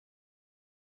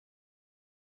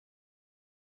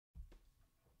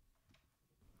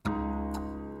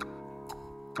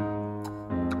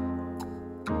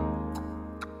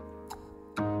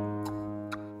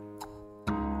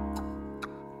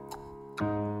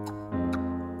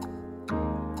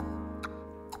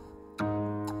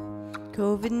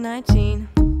COVID-19.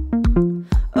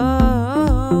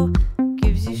 Oh,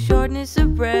 gives you shortness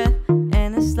of breath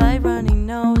and a slight runny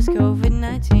nose.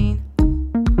 COVID-19.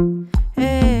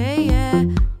 Hey, yeah,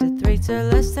 the threats are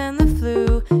less than the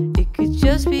flu. It could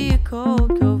just be a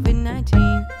cold. COVID-19.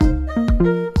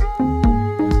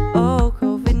 Oh,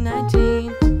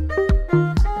 COVID-19.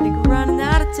 I think we're running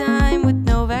out of time with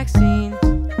no vaccine.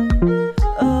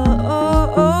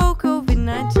 Oh,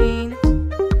 COVID-19.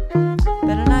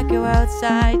 Better not go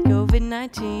outside.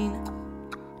 COVID-19.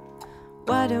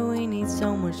 Why do we need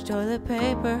so much toilet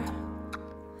paper?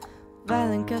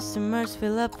 Violent customers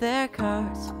fill up their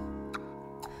carts.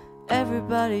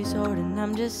 Everybody's hoarding,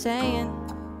 I'm just saying.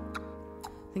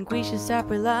 Think we should stop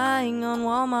relying on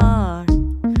Walmart.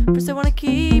 First they wanna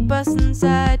keep us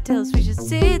inside, tell us we should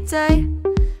sit tight.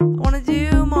 I wanna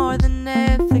do more than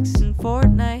Netflix and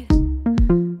Fortnite.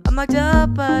 I'm locked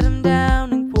up but I'm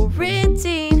down in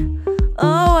quarantine.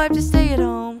 Oh, I have to stay at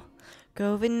home.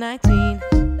 COVID-19.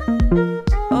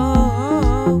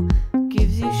 Oh,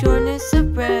 gives you shortness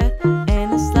of breath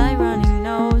and a slight running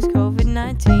nose.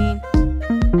 COVID-19.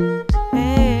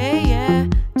 Hey, yeah,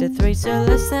 death rates are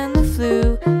less than the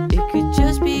flu. It could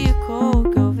just be a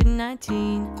cold.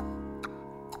 COVID-19.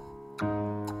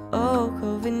 Oh,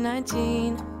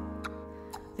 COVID-19.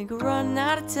 Think we're running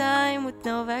out of time with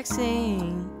no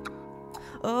vaccine.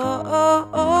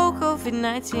 Oh,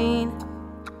 COVID-19.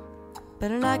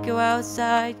 Better not go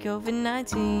outside.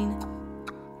 COVID-19.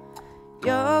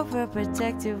 You're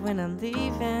protected when I'm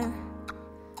leaving.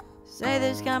 Say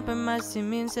there's compromised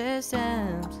immune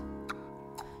systems.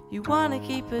 You wanna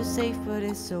keep us safe, but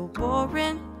it's so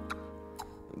boring.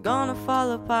 We're gonna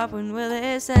fall apart when will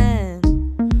this end?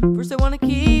 First they wanna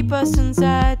keep us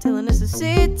inside, telling us to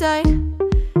sit tight.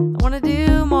 I wanna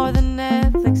do more than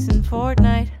Netflix and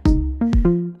Fortnite.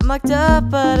 I'm locked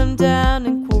up but I'm down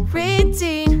in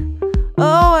quarantine.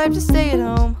 Oh, I have to stay at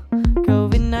home.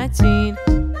 COVID-19.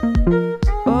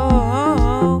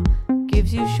 Oh,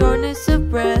 gives you shortness of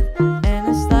breath and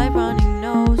a slight running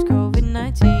nose.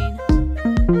 COVID-19.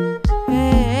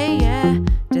 Hey, yeah,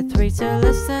 death rates are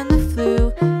less than the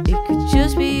flu. It could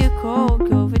just be a cold.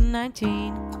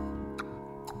 COVID-19.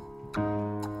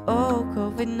 Oh,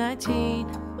 COVID-19.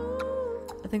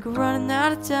 I think we're running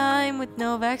out of time with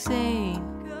no vaccine.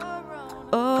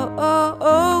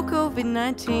 Oh,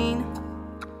 COVID-19.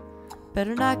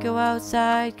 Better not go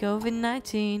outside.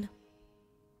 COVID-19.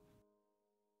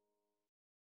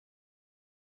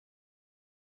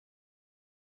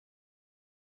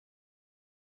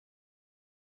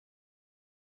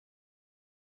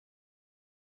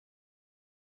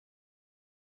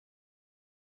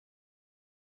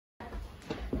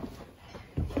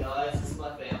 Guys, this is my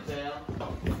fanfare.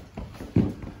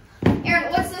 Aaron,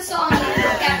 what's the song?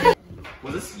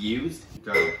 Was this used?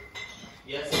 Go.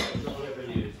 Yes, it's only ever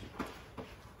used.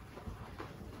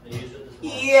 I used it this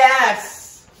morning.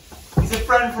 Yes! He's a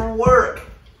friend from work.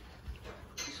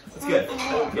 That's good.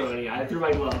 I threw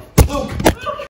my glove. Luke!